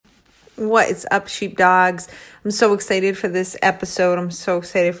What is up, sheepdogs? I'm so excited for this episode. I'm so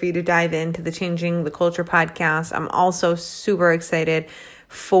excited for you to dive into the Changing the Culture podcast. I'm also super excited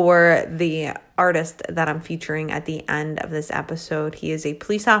for the artist that I'm featuring at the end of this episode. He is a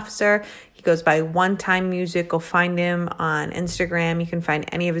police officer. He goes by One Time Music. Go find him on Instagram. You can find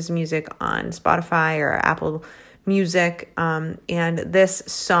any of his music on Spotify or Apple Music. And this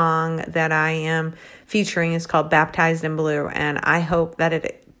song that I am featuring is called Baptized in Blue. And I hope that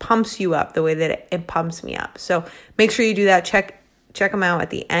it pumps you up the way that it pumps me up. So make sure you do that. Check them out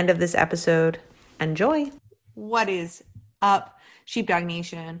at the end of this episode. Enjoy. What is up, Sheepdog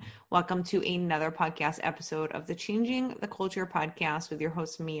Nation? Welcome to another podcast episode of the Changing the Culture podcast with your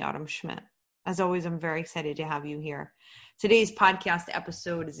host, me, Autumn Schmidt. As always, I'm very excited to have you here. Today's podcast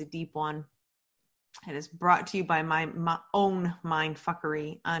episode is a deep one. It is brought to you by my own mind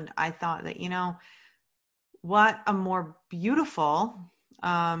fuckery. And I thought that, what a more beautiful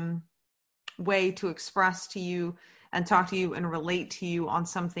way to express to you and talk to you and relate to you on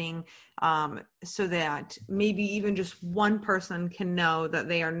something, so that maybe even just one person can know that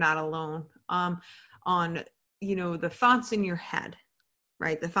they are not alone, on, the thoughts in your head,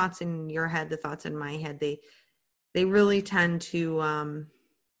 right? The thoughts in your head, the thoughts in my head, they really tend to,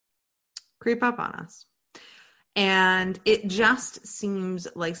 creep up on us. And it just seems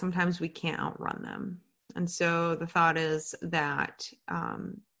like sometimes we can't outrun them. And so the thought is that,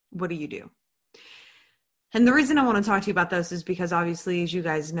 what do you do? And the reason I want to talk to you about this is because obviously, as you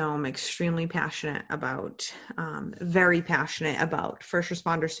guys know, I'm extremely passionate about, very passionate about first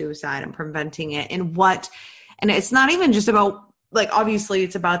responder suicide and preventing it. And it's not even just about, obviously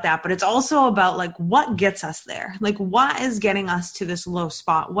it's about that, but it's also about what gets us there? What is getting us to this low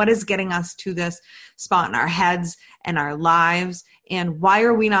spot? What is getting us to this spot in our heads and our lives? And why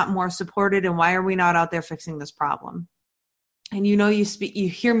are we not more supported? And why are we not out there fixing this problem? And you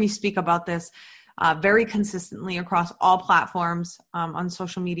hear me speak about this very consistently across all platforms, on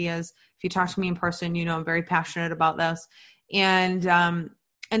social medias. If you talk to me in person, I'm very passionate about this.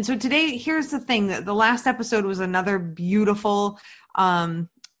 And so today, here's the thing: that the last episode was another beautiful,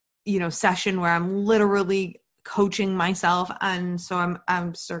 session where I'm literally coaching myself. And so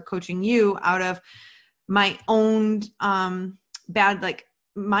I'm start coaching you out of my own, bad,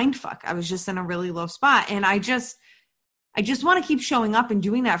 mind fuck. I was just in a really low spot. And I just want to keep showing up and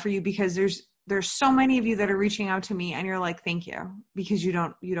doing that for you, because there's so many of you that are reaching out to me and you're like, thank you, because you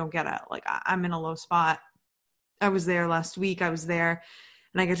don't get it. I'm in a low spot. I was there last week. I was there.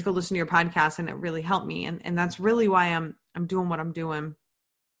 And I get to go listen to your podcast, and it really helped me. And that's really why I'm doing what I'm doing,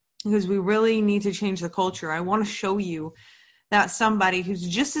 because we really need to change the culture. I want to show you that somebody who's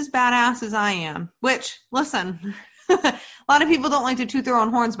just as badass as I am, which, listen, a lot of people don't like to toot their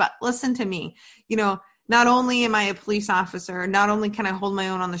own horns, but listen to me. Not only am I a police officer, not only can I hold my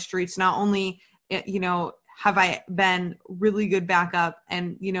own on the streets, not only, have I been really good backup,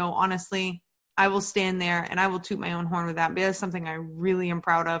 and, honestly, I will stand there and I will toot my own horn with that. But that's something I really am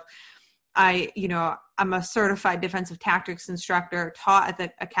proud of. I'm a certified defensive tactics instructor, taught at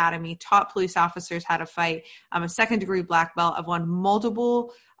the academy, taught police officers how to fight. I'm a second-degree black belt. I've won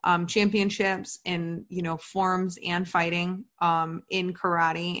multiple championships in, forms and fighting, in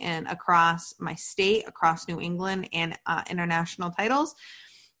karate, and across my state, across New England, and international titles.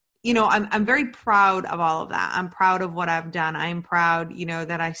 I'm very proud of all of that. I'm proud of what I've done. I'm proud,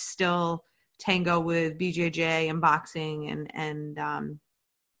 that I still tango with BJJ and boxing, and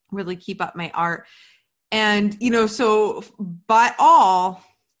really keep up my art. And, so by all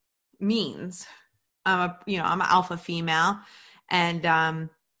means, I'm an alpha female, and,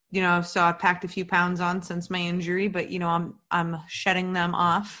 so I packed a few pounds on since my injury, but, I'm shedding them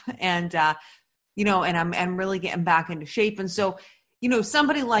off, and, and I'm really getting back into shape. And so,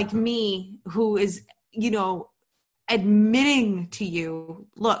 somebody like me who is, admitting to you,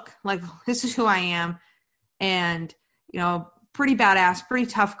 look, this is who I am, and, pretty badass, pretty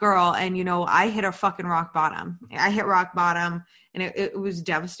tough girl. And, I hit a fucking rock bottom. I hit rock bottom, and it was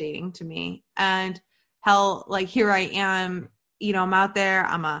devastating to me. And hell, here I am, I'm out there.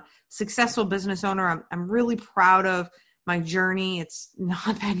 I'm a successful business owner. I'm really proud of my journey. It's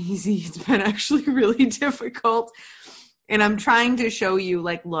not been easy. It's been actually really difficult. And I'm trying to show you,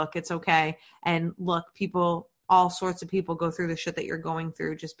 look, it's okay. And look, all sorts of people go through the shit that you're going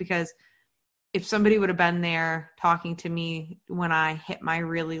through. Just because if somebody would have been there talking to me when I hit my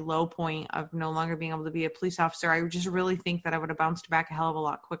really low point of no longer being able to be a police officer, I just really think that I would have bounced back a hell of a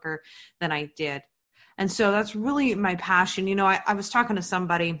lot quicker than I did. And so that's really my passion. I was talking to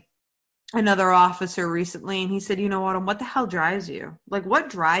somebody, another officer recently, and he said, Autumn, what the hell drives you? What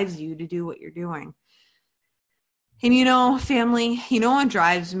drives you to do what you're doing? And, family, what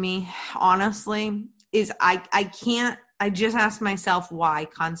drives me, honestly, is I just ask myself why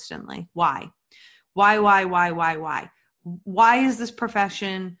constantly. Why? Why? Why is this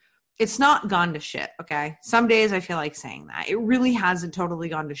profession? It's not gone to shit, okay? Some days I feel like saying that. It really hasn't totally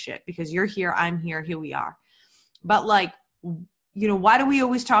gone to shit because you're here, I'm here we are. But why do we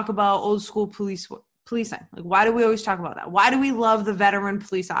always talk about old school policing? Like, why do we always talk about that? Why do we love the veteran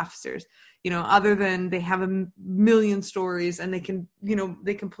police officers? Other than they have a million stories and they can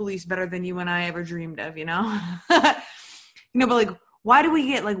police better than you and I ever dreamed of, but why do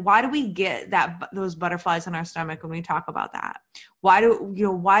we get those butterflies in our stomach when we talk about that? Why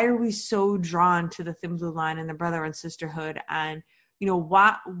are we so drawn to the thin blue line and the brother and sisterhood? And,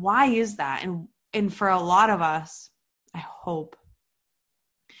 why is that? And for a lot of us, I hope,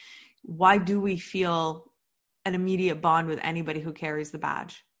 why do we feel an immediate bond with anybody who carries a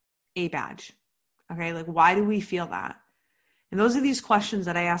badge? Okay. Like, why do we feel that? And those are these questions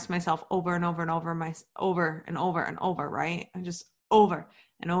that I ask myself over and over and over, right? And just over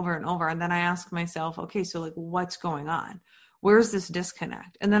and over and over. And then I ask myself, okay, so what's going on? Where's this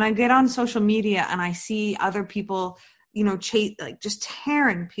disconnect? And then I get on social media and I see other people, just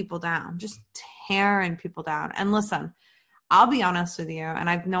tearing people down. And listen, I'll be honest with you. And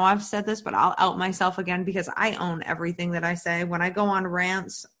I know I've said this, but I'll out myself again because I own everything that I say. When I go on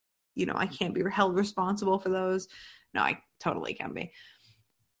rants, I can't be held responsible for those. No, I totally can be.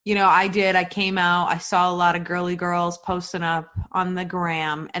 I came out, I saw a lot of girly girls posting up on the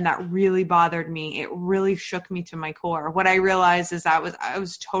gram, and that really bothered me. It really shook me to my core. What I realized is I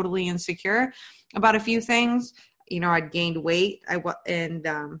was totally insecure about a few things. I'd gained weight. And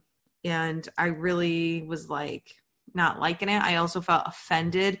I really was not liking it. I also felt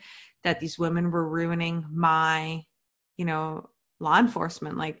offended that these women were ruining my, law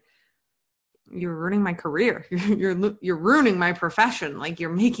enforcement. You're ruining my career. You're ruining my profession. You're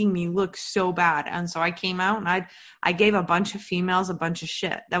making me look so bad. And so I came out and I gave a bunch of females a bunch of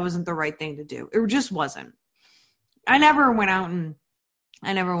shit. That wasn't the right thing to do. It just wasn't. I never went out and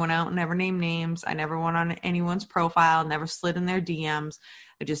never named names. I never went on anyone's profile, never slid in their DMs.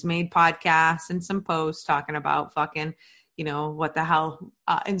 I just made podcasts and some posts talking about fucking, what the hell,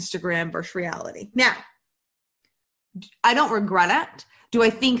 Instagram versus reality. Now, I don't regret it. Do I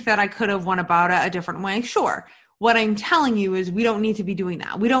think that I could have went about it a different way? Sure. What I'm telling you is we don't need to be doing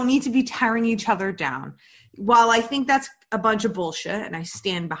that. We don't need to be tearing each other down. While I think that's a bunch of bullshit, and I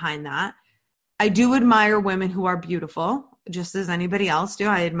stand behind that, I do admire women who are beautiful, just as anybody else do.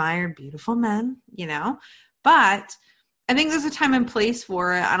 I admire beautiful men, but I think there's a time and place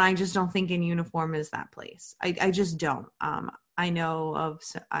for it, and I just don't think in uniform is that place. I just don't. I know of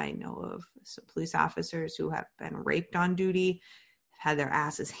some police officers who have been raped on duty, had their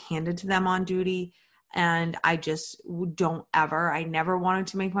asses handed to them on duty. And I just I never wanted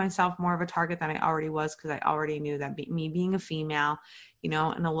to make myself more of a target than I already was, because I already knew that me being a female, and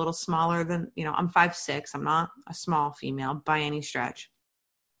a little smaller than, I'm 5'6". I'm not a small female by any stretch,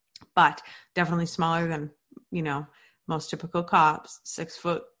 but definitely smaller than, most typical cops, 6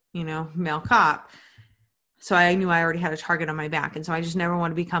 foot, male cop. So I knew I already had a target on my back. And so I just never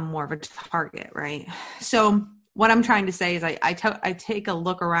want to become more of a target. Right. So what I'm trying to say is I take a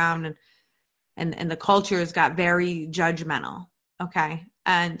look around and the culture has got very judgmental. Okay.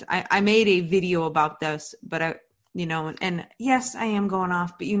 And I made a video about this, but and yes, I am going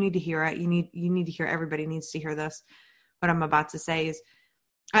off, but you need to hear it. You need to hear, everybody needs to hear this. What I'm about to say is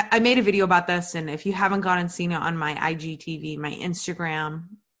I made a video about this. And if you haven't gone and seen it on my IGTV, my Instagram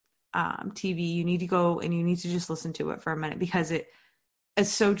TV, you need to go and you need to just listen to it for a minute, because it's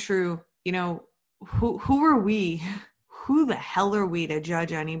so true. Who are we? Who the hell are we to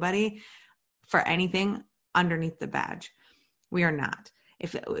judge anybody for anything underneath the badge? We are not.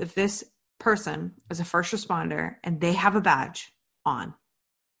 If this person is a first responder and they have a badge on,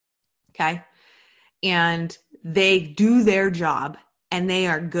 okay, and they do their job and they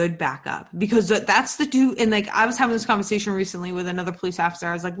are good backup, because that's the do. And I was having this conversation recently with another police officer.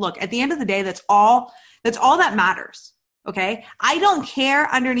 I was like, look, at the end of the day, that's all that matters. Okay. I don't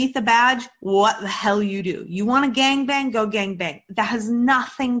care underneath the badge what the hell you do. You want to gangbang, go gangbang. That has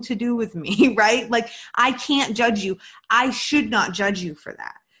nothing to do with me, right? I can't judge you. I should not judge you for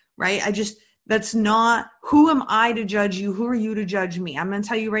that, right? That's not, who am I to judge you? Who are you to judge me? I'm going to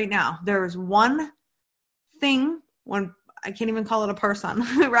tell you right now, there is one thing, I can't even call it a person,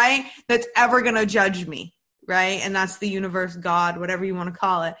 right? That's ever going to judge me, right? And that's the universe, God, whatever you want to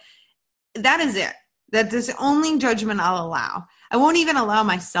call it. That is it. That is the only judgment I'll allow. I won't even allow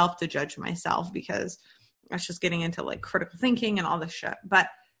myself to judge myself, because that's just getting into critical thinking and all this shit. But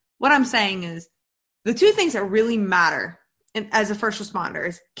what I'm saying is, the two things that really matter as a first responder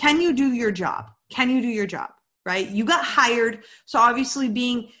is, can you do your job? Can you do your job? Right? You got hired. So obviously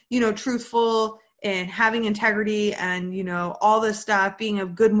being, truthful and having integrity and, all this stuff, being a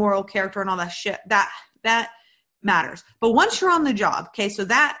good moral character and all that shit, that matters. But once you're on the job, okay, so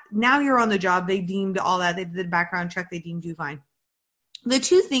that now you're on the job, they deemed all that, they did the background check, they deemed you fine. The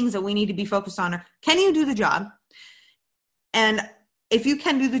two things that we need to be focused on are, can you do the job? And if you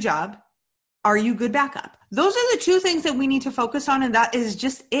can do the job, are you good backup? Those are the two things that we need to focus on. And that is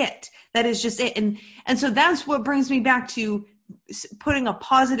just it. That is just it. And so that's what brings me back to putting a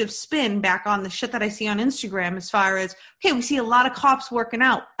positive spin back on the shit that I see on Instagram, as far as, okay, we see a lot of cops working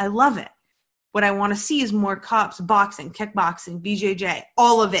out. I love it. What I want to see is more cops boxing, kickboxing, BJJ,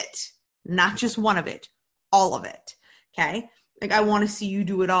 all of it, not just one of it, all of it. Okay. Like, I want to see you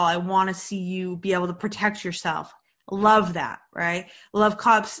do it all. I want to see you be able to protect yourself. Love that, right? Love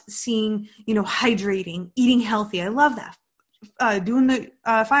cops seeing, hydrating, eating healthy. I love that. Doing the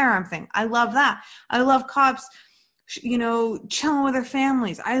firearm thing. I love that. I love cops, chilling with their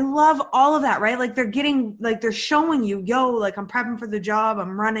families. I love all of that, right? Like, they're showing you, like, I'm prepping for the job.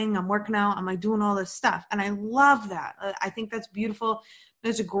 I'm running, I'm working out. I'm like doing all this stuff. And I love that. I think that's beautiful.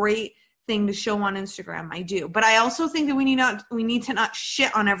 It's a great thing to show on Instagram. I do. But I also think that we need to not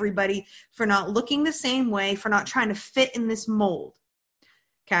shit on everybody for not looking the same way, for not trying to fit in this mold.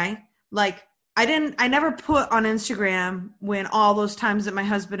 Okay? Like, I never put on Instagram when all those times that my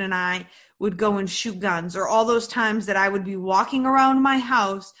husband and I would go and shoot guns, or all those times that I would be walking around my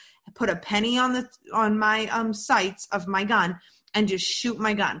house and put a penny on my sights of my gun and just shoot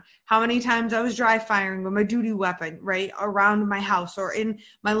my gun. How many times I was dry firing with my duty weapon, right, around my house or in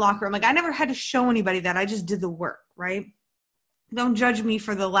my locker room. Like, I never had to show anybody that. I just did the work, right? Don't judge me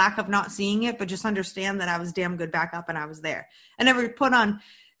for the lack of not seeing it, but just understand that I was damn good backup and I was there. I never put on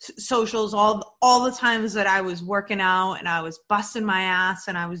socials all the times that I was working out and I was busting my ass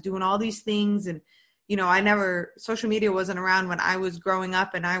and I was doing all these things. And, social media wasn't around when I was growing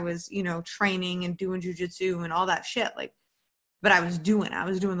up and I was, training and doing jujitsu and all that shit. Like, but I was doing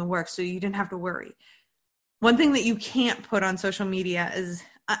the work, so you didn't have to worry. One thing that you can't put on social media is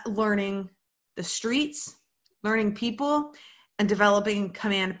learning the streets, learning people, and developing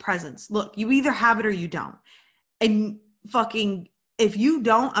command presence. Look, you either have it or you don't. And fucking, if you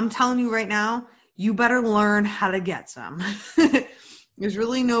don't, I'm telling you right now, you better learn how to get some. There's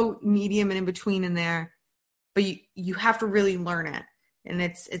really no medium and in between in there, but you have to really learn it. And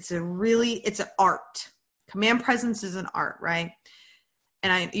it's an art. Command presence is an art, right?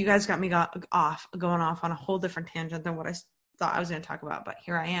 And you guys got me going off on a whole different tangent than what I thought I was going to talk about, but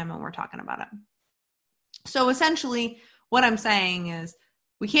here I am and we're talking about it. So essentially what I'm saying is,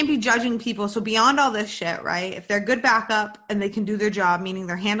 we can't be judging people. So beyond all this shit, right? If they're good backup and they can do their job, meaning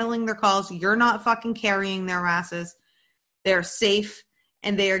they're handling their calls, you're not fucking carrying their asses, they're safe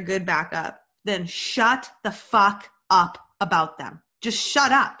and they are good backup, then shut the fuck up about them. Just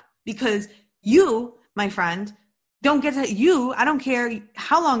shut up, because you, my friend, I don't care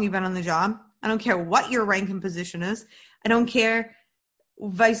how long you've been on the job. I don't care what your rank and position is. I don't care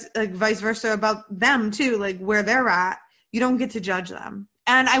vice versa about them too, like where they're at. You don't get to judge them.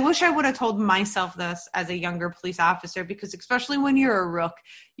 And I wish I would have told myself this as a younger police officer, because especially when you're a rook,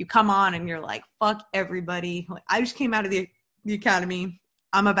 you come on and you're like, fuck everybody. Like, I just came out of the academy.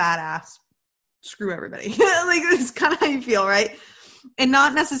 I'm a badass. Screw everybody. Like, it's kind of how you feel, right? And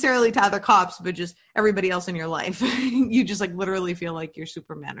not necessarily to other cops, but just everybody else in your life. You just like literally feel like you're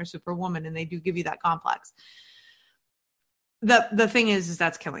Superman or Superwoman, and they do give you that complex. The thing is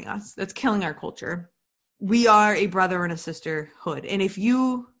that's killing us. That's killing our culture. We are a brother and a sisterhood. And if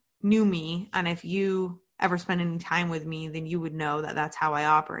you knew me and if you ever spent any time with me, then you would know that that's how I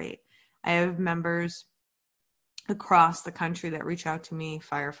operate. I have members across the country that reach out to me,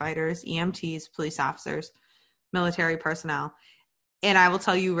 firefighters, EMTs, police officers, military personnel. And I will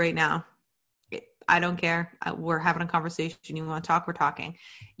tell you right now, I don't care. We're having a conversation. You want to talk? We're talking.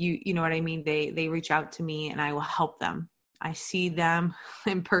 You know what I mean? They reach out to me and I will help them. I see them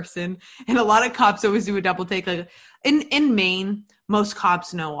in person. And a lot of cops always do a double take. Like in Maine, most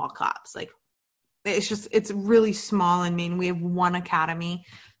cops know all cops. Like it's really small in Maine. We have one academy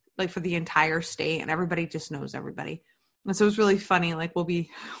like for the entire state, and everybody just knows everybody. And so it's really funny. Like we'll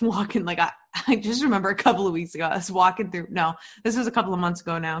be walking, like I just remember a couple of weeks ago, I was walking through, no, this was a couple of months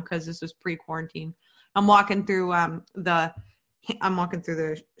ago now, because this was pre-quarantine. I'm walking through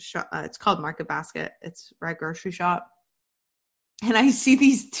the shop. It's called Market Basket. It's right grocery shop. And I see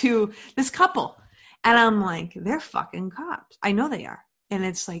this couple, and I'm like, they're fucking cops. I know they are. And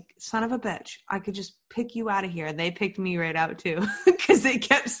it's like, son of a bitch, I could just pick you out of here. They picked me right out too, because they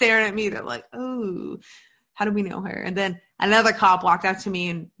kept staring at me. They're like, oh, how do we know her? And then another cop walked up to me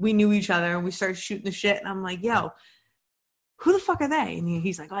and we knew each other and we started shooting the shit. And I'm like, yo, who the fuck are they? And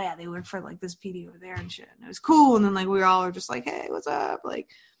he's like, oh yeah, they work for like this PD over there and shit. And it was cool. And then like, we all were just like, hey, what's up? Like,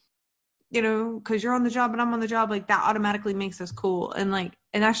 you know, cause you're on the job and I'm on the job. Like that automatically makes us cool. And like,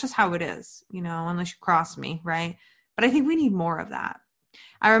 and that's just how it is, you know, unless you cross me. Right. But I think we need more of that.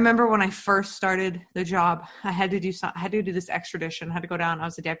 I remember when I first started the job, I had to do this extradition. I had to go down. I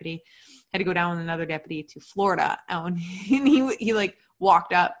was a deputy. I had to go down with another deputy to Florida. And he like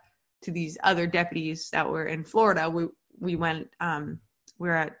walked up to these other deputies that were in Florida. We went, we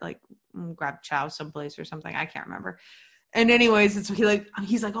were at like grab chow someplace or something. I can't remember. And anyways,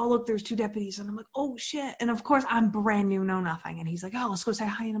 he's like, oh, look, there's 2 deputies. And I'm like, oh shit. And of course I'm brand new, know nothing. And he's like, oh, let's go say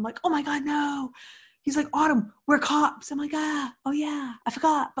hi. And I'm like, oh my God, no. He's like, Autumn, we're cops. I'm like, oh yeah, I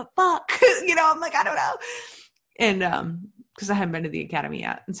forgot, but fuck. You know, I'm like, I don't know. And because I hadn't been to the academy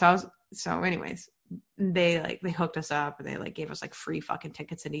yet. And so anyways, they hooked us up and they like gave us like free fucking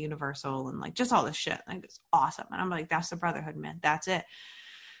tickets into Universal and like just all this shit. Like it's awesome. And I'm like, that's the brotherhood, man. That's it.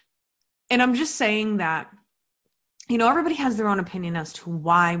 And I'm just saying that, you know, everybody has their own opinion as to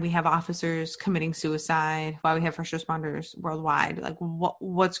why we have officers committing suicide, why we have first responders worldwide, like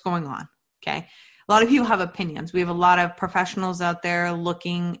what's going on. Okay. A lot of people have opinions. We have a lot of professionals out there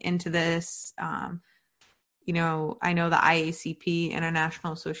looking into this. You know, I know the IACP,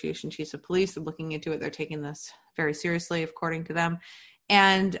 International Association of Chiefs of Police, are looking into it. They're taking this very seriously, according to them.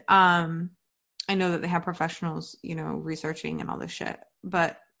 And I know that they have professionals, you know, researching and all this shit.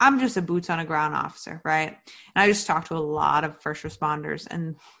 But I'm just a boots on the ground officer, right? And I just talked to a lot of first responders.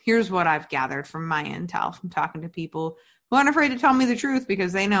 And here's what I've gathered from my intel from talking to people who aren't afraid to tell me the truth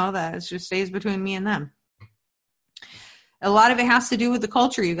because they know that it just stays between me and them. A lot of it has to do with the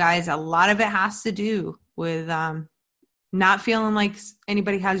culture, you guys. A lot of it has to do with not feeling like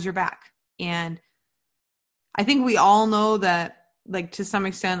anybody has your back. And I think we all know that, like, to some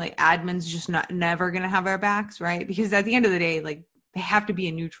extent, like, admin's just never going to have our backs, right? Because at the end of the day, like, they have to be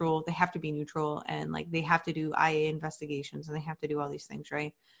neutral. They have to be neutral. And, like, they have to do IA investigations and they have to do all these things,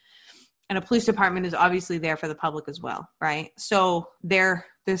 right? And a police department is obviously there for the public as well, right? So they're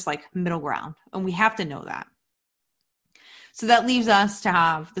this like middle ground, and we have to know that. So that leaves us to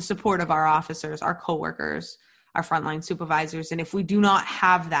have the support of our officers, our coworkers, our frontline supervisors. And if we do not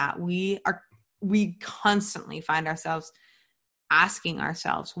have that, we constantly find ourselves asking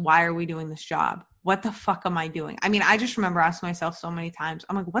ourselves, why are we doing this job? What the fuck am I doing? I mean, I just remember asking myself so many times,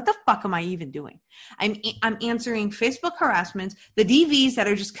 I'm like, what the fuck am I even doing? I'm answering Facebook harassments, the DVs that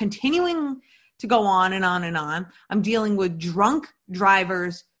are just continuing to go on and on and on. I'm dealing with drunk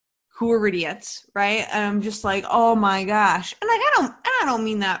drivers who are idiots, right? And I'm just like, oh my gosh. And like, I don't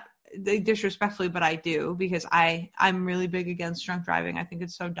mean that disrespectfully, but I do, because I'm really big against drunk driving. I think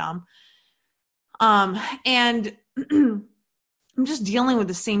it's so dumb. And I'm just dealing with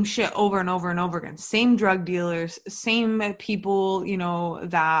the same shit over and over and over again. Same drug dealers, same people, you know,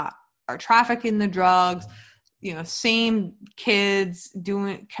 that are trafficking the drugs, you know, same kids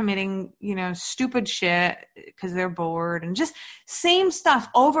committing, you know, stupid shit because they're bored, and just same stuff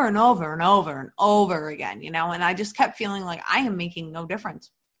over and over and over and over again, you know. And I just kept feeling like I am making no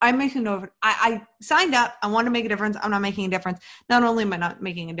difference. I signed up. I want to make a difference. I'm not making a difference. Not only am I not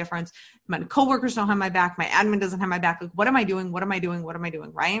making a difference, my coworkers don't have my back. My admin doesn't have my back. Like, what am I doing? What am I doing? What am I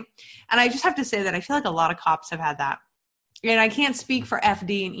doing? Right? And I just have to say that I feel like a lot of cops have had that. And I can't speak for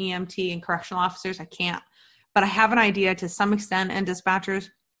FD and EMT and correctional officers. I can't. But I have an idea to some extent, and dispatchers,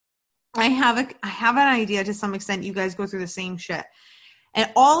 I have an idea to some extent. You guys go through the same shit. And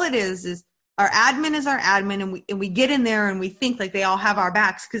all it is our admin is our admin, and we get in there and we think like they all have our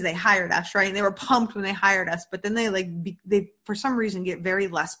backs because they hired us, right? And they were pumped when they hired us, but then they for some reason get very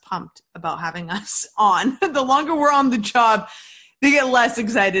less pumped about having us on. The longer we're on the job, they get less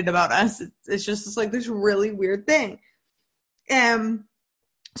excited about us. It's just like this really weird thing.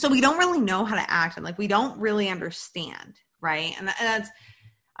 So we don't really know how to act, and like we don't really understand, right? And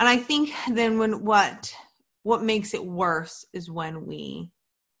I think then what makes it worse is when we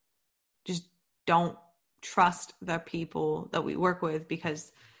just don't trust the people that we work with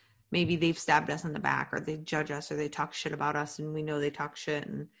because maybe they've stabbed us in the back, or they judge us, or they talk shit about us, and we know they talk shit,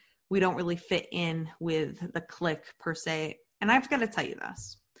 and we don't really fit in with the clique per se. And I've got to tell you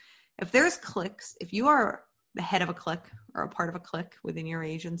this. If there's cliques, if you are the head of a clique or a part of a clique within your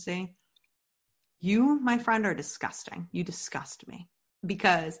agency, you, my friend, are disgusting. You disgust me,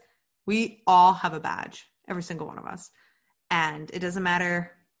 because we all have a badge, every single one of us. And it doesn't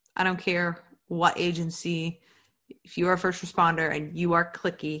matter. I don't care what agency if you are a first responder and you are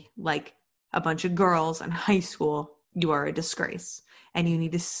cliquey like a bunch of girls in high school, you are a disgrace and you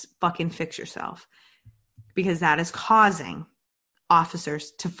need to fucking fix yourself, because that is causing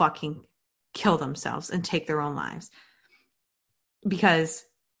officers to fucking kill themselves and take their own lives because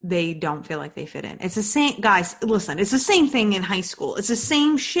they don't feel like they fit in. It's the same, guys, listen, it's the same thing in high school. It's the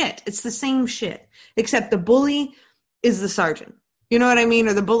same shit. It's the same shit, except the bully is the sergeant. You know what I mean?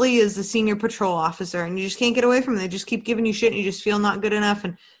 Or the bully is the senior patrol officer, and you just can't get away from it. They just keep giving you shit and you just feel not good enough.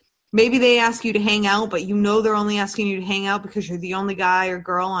 And maybe they ask you to hang out, but you know they're only asking you to hang out because you're the only guy or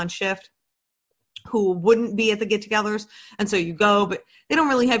girl on shift who wouldn't be at the get-togethers. And so you go, but they don't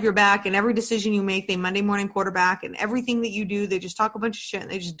really have your back. And every decision you make, they Monday morning quarterback, and everything that you do, they just talk a bunch of shit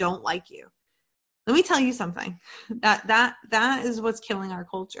and they just don't like you. Let me tell you something. That is what's killing our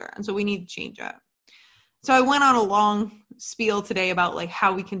culture. And so we need to change it. So I went on a long spiel today about like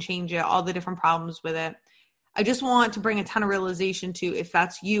how we can change it, all the different problems with it. I just want to bring a ton of realization to, if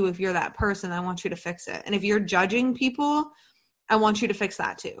that's you, if you're that person, I want you to fix it. And if you're judging people, I want you to fix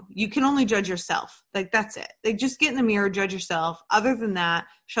that too. You can only judge yourself. Like, that's it. Like, just get in the mirror, judge yourself. Other than that,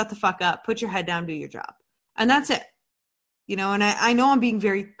 shut the fuck up, put your head down, do your job. And that's it. You know, and I know I'm being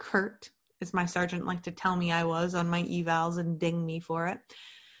very curt, as my sergeant liked to tell me I was on my evals and ding me for it.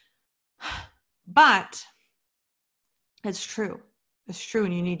 But it's true. It's true,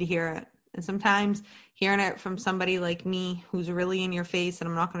 and you need to hear it. And sometimes hearing it from somebody like me who's really in your face, and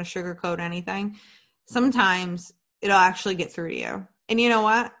I'm not going to sugarcoat anything, sometimes it'll actually get through to you. And you know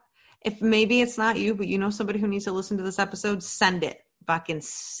what? If maybe it's not you, but you know somebody who needs to listen to this episode, send it. Fucking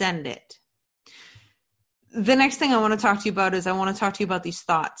send it. The next thing I want to talk to you about is I want to talk to you about these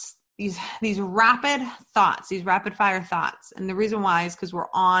thoughts. These rapid thoughts, these rapid fire thoughts. And the reason why is because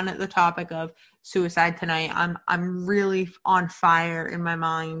we're on the topic of suicide tonight. I'm really on fire in my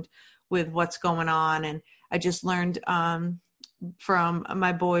mind with what's going on. And I just learned from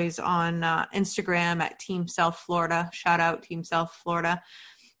my boys on Instagram at Team South Florida. Shout out Team South Florida.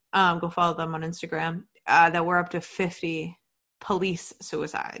 Go follow them on Instagram. That we're up to 50 police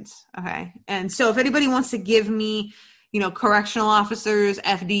suicides. Okay. And so if anybody wants to give me, you know, correctional officers,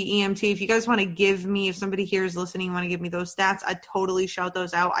 FD, EMT, if you guys want to give me, if somebody here is listening, want to give me those stats, I'd totally shout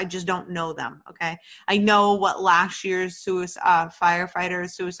those out. I just don't know them. Okay. I know what last year's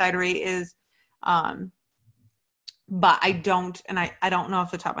firefighter suicide rate is. But I don't, and I don't know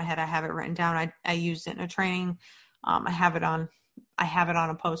off the top of my head. I have it written down. I used it in a training. I have it on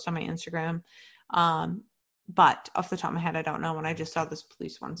a post on my Instagram. But off the top of my head, I don't know. And I just saw this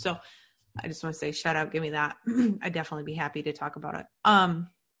police one. So I just want to say, shout out, give me that. I'd definitely be happy to talk about it.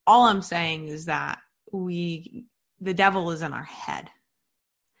 All I'm saying is that the devil is in our head.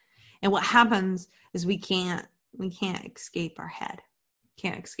 And what happens is we can't escape our head.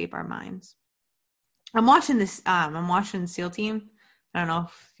 Can't escape our minds. I'm watching SEAL Team. I don't know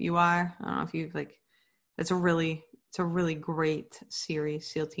if you are. I don't know if you've it's a really great series,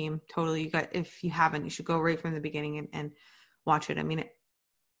 SEAL Team. Totally. If you haven't, you should go right from the beginning and watch it. I mean,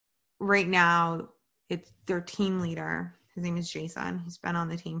 right now it's their team leader. His name is Jason. He's been on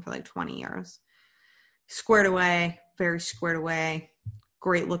the team for like 20 years. Squared away, very squared away.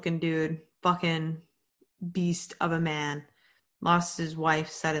 Great looking dude. Fucking beast of a man. Lost his wife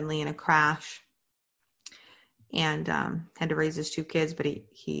suddenly in a crash. And had to raise his two kids, but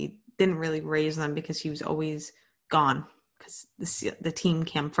he didn't really raise them because he was always gone because the team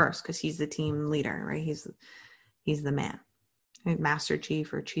came first because he's the team leader, right? He's the man, master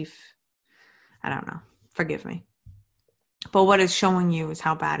chief or chief. I don't know. Forgive me. But what it's showing you is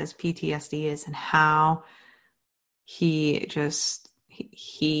how bad his PTSD is and how he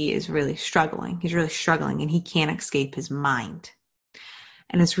is really struggling. He's really struggling and he can't escape his mind.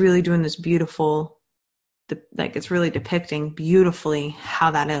 And it's really doing this beautiful, it's really depicting beautifully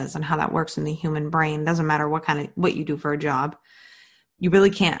how that is and how that works in the human brain. Doesn't matter what you do for a job. You really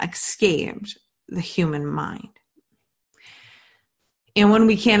can't escape the human mind. And when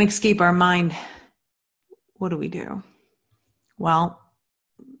we can't escape our mind, what do? Well,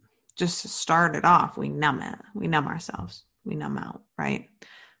 just to start it off, we numb it. We numb ourselves. We numb out, right?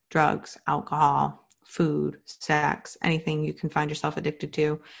 Drugs, alcohol, food, sex, anything you can find yourself addicted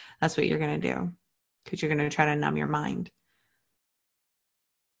to. That's what you're going to do. Because you're going to try to numb your mind.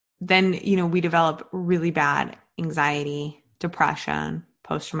 Then, we develop really bad anxiety, depression,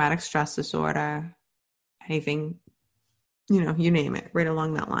 post-traumatic stress disorder, anything, you name it, right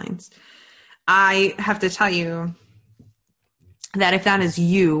along that lines. I have to tell you that if that is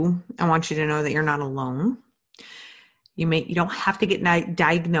you, I want you to know that you're not alone. You don't have to get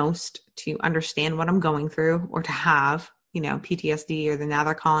diagnosed to understand what I'm going through or to have, PTSD, or now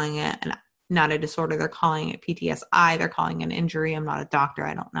they're calling it an not a disorder. They're calling it PTSI. They're calling it an injury. I'm not a doctor.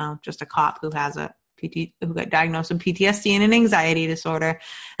 I don't know. Just a cop who has who got diagnosed with PTSD and an anxiety disorder.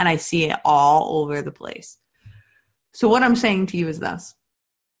 And I see it all over the place. So what I'm saying to you is this.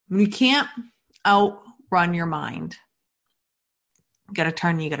 You can't outrun your mind. You got to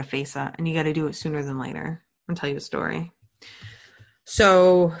turn, you got to face it, and you got to do it sooner than later. I'll tell you a story.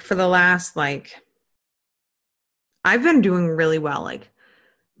 So for the last, I've been doing really well.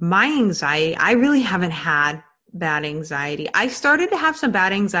 My anxiety, I really haven't had bad anxiety. I started to have some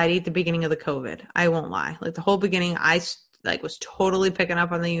bad anxiety at the beginning of the COVID. I won't lie. The whole beginning, I was totally picking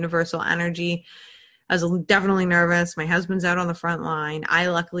up on the universal energy. I was definitely nervous. My husband's out on the front line. I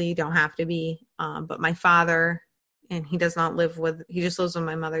luckily don't have to be. But my father, and he just lives with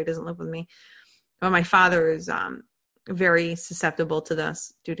my mother. He doesn't live with me. But my father is very susceptible to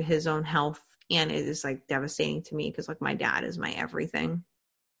this due to his own health. And it is devastating to me because my dad is my everything.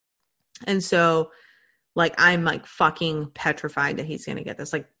 And so I'm fucking petrified that he's going to get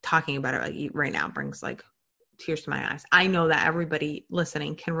this. Talking about it right now brings tears to my eyes. I know that everybody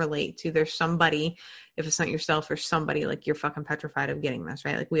listening can relate to, there's somebody, if it's not yourself, there's somebody you're fucking petrified of getting this,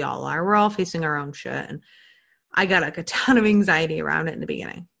 right? We all are. We're all facing our own shit. And I got a ton of anxiety around it in the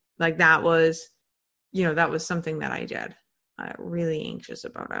beginning. That was, that was something that I did. Really anxious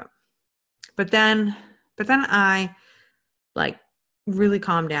about it. But then I really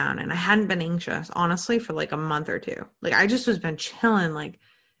calmed down, and I hadn't been anxious honestly for a month or two. I just was been chilling,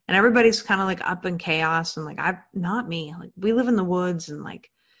 and everybody's kind of up in chaos, and I've not me. We live in the woods, and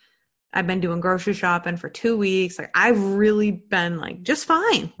I've been doing grocery shopping for 2 weeks. I've really been just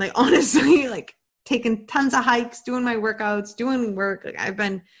fine. Honestly, taking tons of hikes, doing my workouts, doing work. I've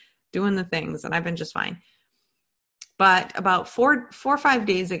been doing the things, and I've been just fine. But about 4 or 5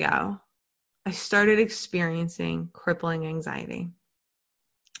 days ago, I started experiencing crippling anxiety.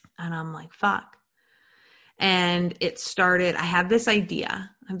 And I'm fuck. And it started, I have this idea,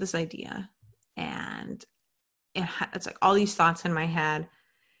 and it's all these thoughts in my head.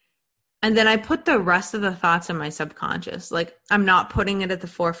 And then I put the rest of the thoughts in my subconscious. I'm not putting it at the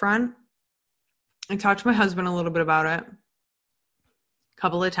forefront. I talked to my husband a little bit about it a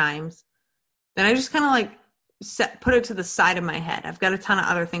couple of times. Then I just kind of put it to the side of my head. I've got a ton of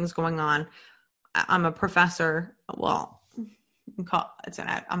other things going on. I'm a professor. Well,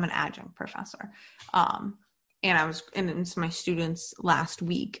 I'm an adjunct professor. And I was into my students last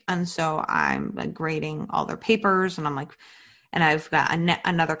week. And so I'm grading all their papers, and and I've got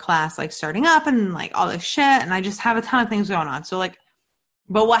another class starting up, and all this shit. And I just have a ton of things going on. So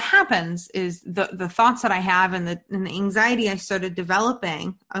but what happens is the thoughts that I have and the anxiety I started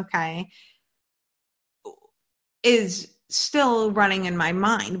developing, okay, is still running in my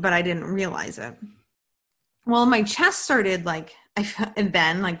mind, but I didn't realize it. Well, my chest started and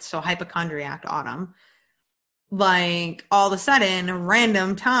then so hypochondriac Autumn, all of a sudden,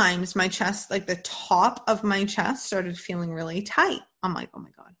 random times, my chest, the top of my chest started feeling really tight. I'm oh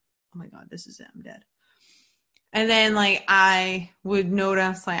my God, this is it. I'm dead. And then I would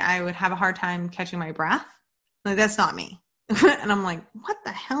notice I would have a hard time catching my breath. That's not me. And I'm what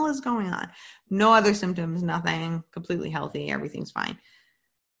the hell is going on? No other symptoms, nothing, completely healthy. Everything's fine.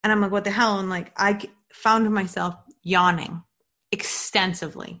 And I'm what the hell? And I found myself yawning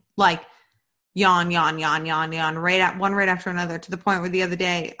extensively, yawn, right after another, to the point where the other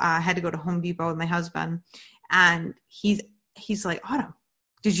day I had to go to Home Depot with my husband, and he's Autumn,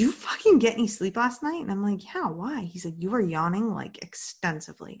 did you fucking get any sleep last night? And I'm yeah, why? He's you were yawning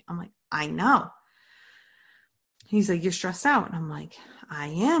extensively. I'm I know. He's you're stressed out. And I'm I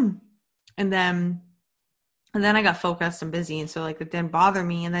am. And then I got focused and busy. And so it didn't bother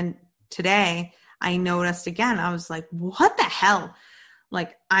me. And then today I noticed again, I was what the hell?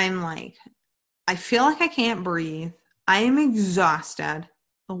 I feel I can't breathe. I am exhausted.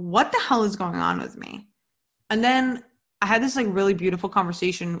 What the hell is going on with me? And then I had this really beautiful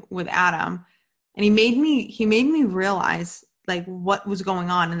conversation with Adam, and he made me realize what was going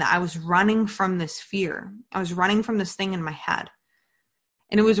on, and that I was running from this fear. I was running from this thing in my head.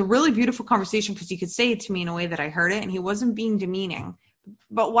 And it was a really beautiful conversation because he could say it to me in a way that I heard it, and he wasn't being demeaning.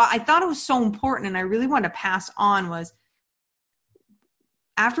 But what I thought it was so important, and I really wanted to pass on, was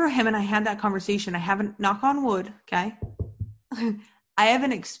after him and I had that conversation, I haven't, knock on wood, okay? I have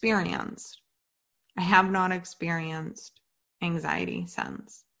not experienced anxiety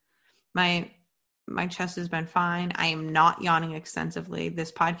since. My chest has been fine. I am not yawning extensively.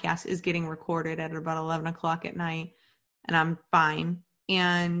 This podcast is getting recorded at about 11 o'clock at night, and I'm fine.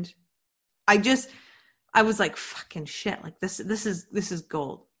 And I was fucking shit. This is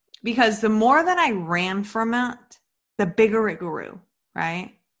gold. Because the more that I ran from it, the bigger it grew,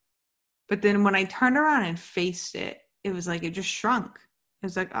 right? But then when I turned around and faced it, it was like it just shrunk. It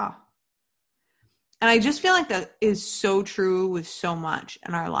was like, oh. And I just feel like that is so true with so much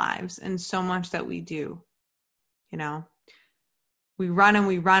in our lives and so much that we do. You know, we run and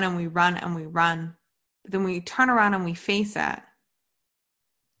we run and we run and we run. But then we turn around and we face it.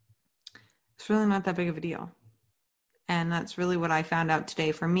 It's really not that big of a deal. And that's really what I found out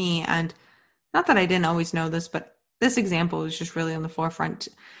today for me. And not that I didn't always know this, but this example was just really on the forefront.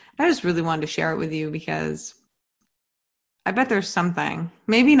 I just really wanted to share it with you because I bet there's something,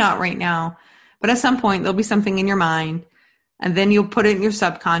 maybe not right now, but at some point there'll be something in your mind, and then you'll put it in your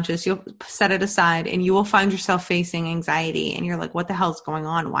subconscious, you'll set it aside, and you will find yourself facing anxiety. And you're like, what the hell is going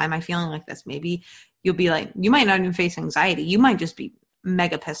on? Why am I feeling like this? Maybe you'll be like, you might not even face anxiety. You might just be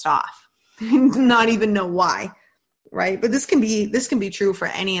mega pissed off, not even know why, right? But this can be true for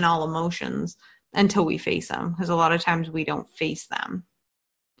any and all emotions until we face them, because a lot of times we don't face them.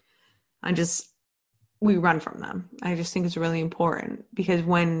 We run from them. I just think it's really important, because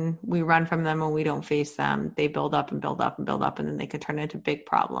when we run from them and we don't face them, they build up and build up and build up, and then they can turn into big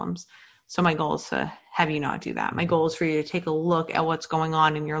problems. So my goal is to have you not do that. My goal is for you to take a look at what's going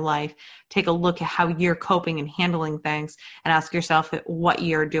on in your life, take a look at how you're coping and handling things, and ask yourself what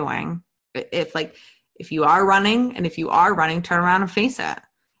you're doing. If you are running, turn around and face it.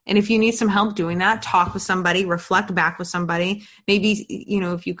 And if you need some help doing that, talk with somebody, reflect back with somebody. Maybe,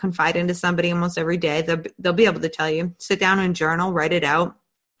 if you confide into somebody almost every day, they'll be able to tell you. Sit down and journal, write it out.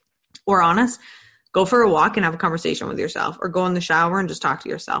 Or honest, go for a walk and have a conversation with yourself, or go in the shower and just talk to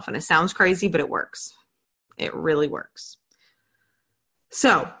yourself. And it sounds crazy, but it works. It really works.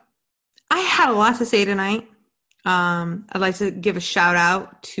 So I had a lot to say tonight. I'd like to give a shout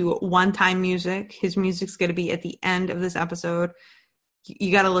out to One Time Music. His music's going to be at the end of this episode.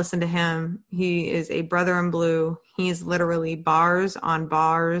 You got to listen to him. He is a brother in blue. He is literally bars on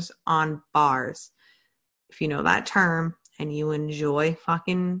bars on bars. If you know that term and you enjoy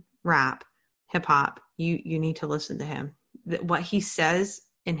fucking rap, hip hop, you need to listen to him. What he says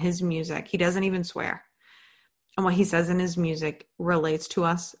in his music, he doesn't even swear. And what he says in his music relates to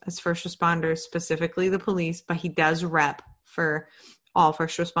us as first responders, specifically the police, but he does rep for all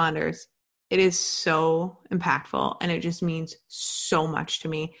first responders. It is so impactful, and it just means so much to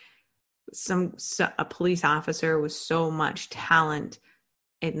me. A police officer with so much talent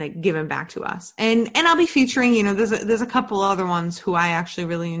and given back to us. And I'll be featuring, there's a couple other ones who I actually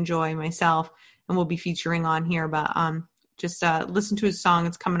really enjoy myself, and we'll be featuring on here. But just listen to his song.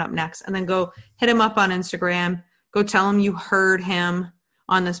 It's coming up next. And then go hit him up on Instagram. Go tell him you heard him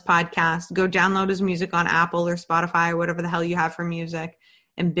on this podcast. Go download his music on Apple or Spotify or whatever the hell you have for music,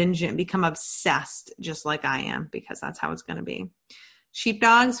 and binge it and become obsessed just like I am, because that's how it's going to be.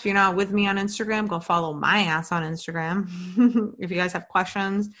 Sheepdogs, if you're not with me on Instagram, go follow my ass on Instagram. If you guys have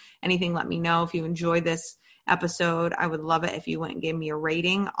questions, anything, let me know. If you enjoyed this episode, I would love it if you went and gave me a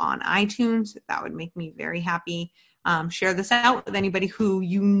rating on iTunes. That would make me very happy. Share this out with anybody who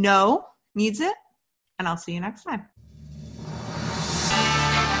you know needs it, and I'll see you next time.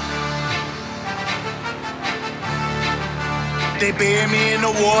 They buried me in the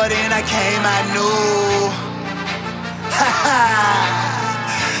water and I came out new.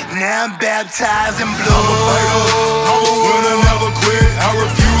 Now I'm baptized in blue. I'm a fighter, I'm a winner, never quit. I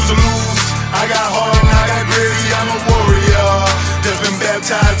refuse to lose. I got heart and I got grit. See, I'm a warrior that's been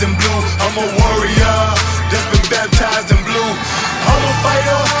baptized in blue. I'm a warrior that's been baptized in blue. I'm a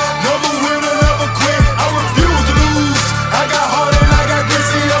fighter, never winner, never quit. I refuse to lose. I got heart and I got grit.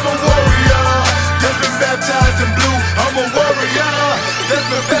 See, I'm a warrior that's been baptized in blue. I'm a warrior that's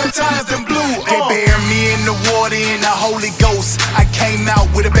been baptized in blue. They buried me in the water in the Holy Ghost. I came out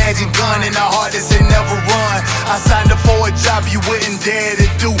with a badge and gun and a heart that said never run. I signed up for a job you wouldn't dare to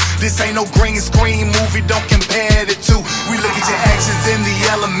do. This ain't no green screen movie, don't compare the two. We look at your actions in the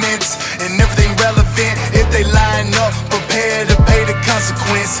elements and everything relevant. If they line up, prepare to pay the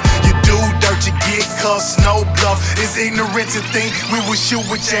consequence. You do dirt, you get cuffed, no bluff. It's ignorant to think we will shoot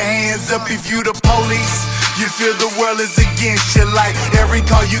with your hands up if you the police. You feel the world is against you, like every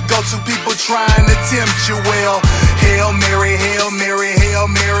call you go to, people trying to tempt you. Well, Hail Mary, Hail Mary, Hail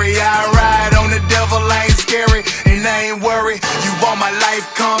Mary, I ride on the devil, I ain't scary, and I ain't worried. You want my life,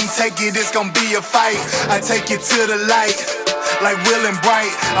 come take it, it's gonna be a fight. I take it to the light, like Will and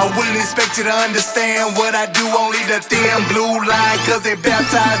Bright. I wouldn't expect you to understand what I do, only the thin blue line, cause they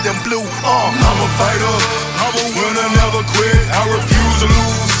baptized in blue. I'm a fighter, I'm a winner, never quit, I refuse to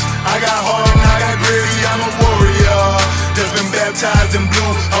lose. I got heart and I got grit. See, I'm a warrior that's been baptized in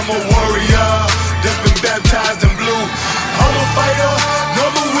blue. I'm a warrior that's been baptized in blue. I'm a fighter,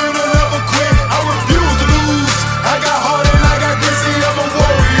 never winner, never quit. I refuse to lose. I got heart and I got grit. See, I'm a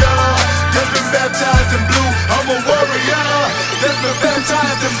warrior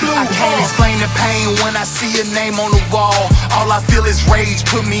And when I see a name on the wall, all I feel is rage.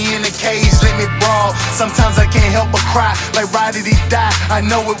 Put me in a cage, let me brawl. Sometimes I can't help but cry, like why did he die? I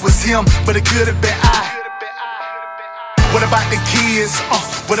know it was him, but it could have been I. What about the kids?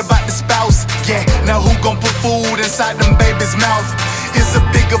 What about the spouse? Yeah, now who gon' put food inside them babies' mouth? It's a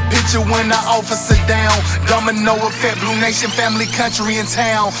bigger picture when the officer down. Domino effect, Blue Nation, family, country, and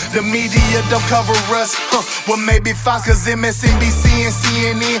town. The media don't cover us. Well, maybe Fox, cause MSNBC and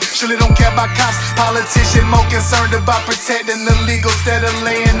CNN surely don't care about cops. Politicians more concerned about protecting the legal instead of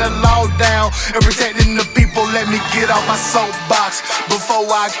laying the law down and protecting the people. Let me get off my soapbox before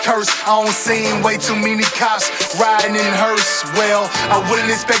I curse. I don't seen way too many cops riding in hearse. Well, I wouldn't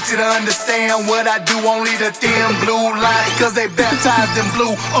expect you to understand what I do. Only the thin blue line, cause they baptized in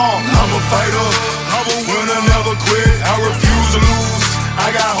blue. I'm a fighter, I'm a winner, never quit. I refuse to lose. I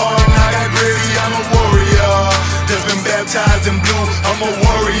got heart and I got gritty. I'm a warrior that's been baptized in blue. I'm a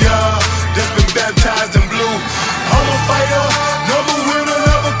warrior that's been baptized in blue. I'm a fighter, never winner,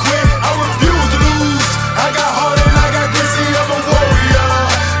 never quit. I refuse to lose. I got heart and I got gritty. I'm a warrior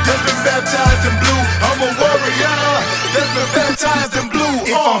that's been baptized in blue. I'm a warrior that's been baptized in blue.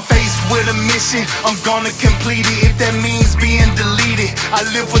 If I'm faced with a mission, I'm gonna complete it. If that means being deleted, I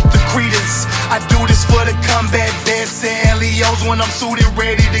live with the credence. I do this for the combat vets and LEOs. When I'm suited,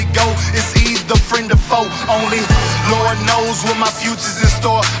 ready to go, it's either friend or foe. Only Lord knows what my future's in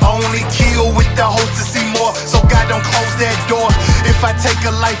store. I only kill with the hope to see more, so God don't close that door. If I take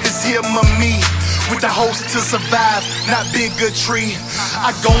a life, it's him or me, with the hopes to survive, not bigotry.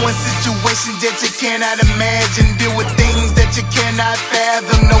 I go in situations that you cannot imagine, deal with things that you cannot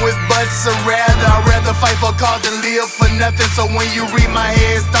fathom. No ifs, buts, or rather, I'd rather fight for a cause than live for nothing. So when you read my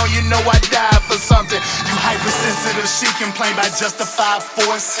headstone, you know I died for something. You hypersensitive, she complain by justified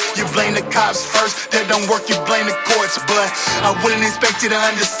force. You blame the cops first, that don't work, you blame the courts. But I wouldn't expect you to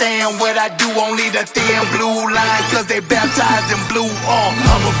understand what I do. Only the thin blue line, cause they baptized in blue.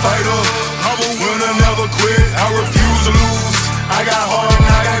 I'm a fighter, I'm a winner, never quit. I refuse to lose. I got heart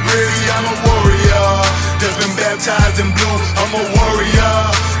and I got gritty. I'm a warrior that's been baptized in blue. I'm a warrior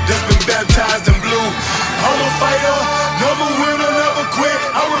that's been baptized in blue. I'm a fighter, never winner, never quit.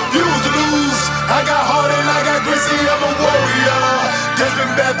 I refuse to lose. I got heart and I got gritty. I'm a warrior that's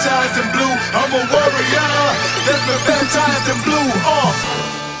been baptized in blue. I'm a warrior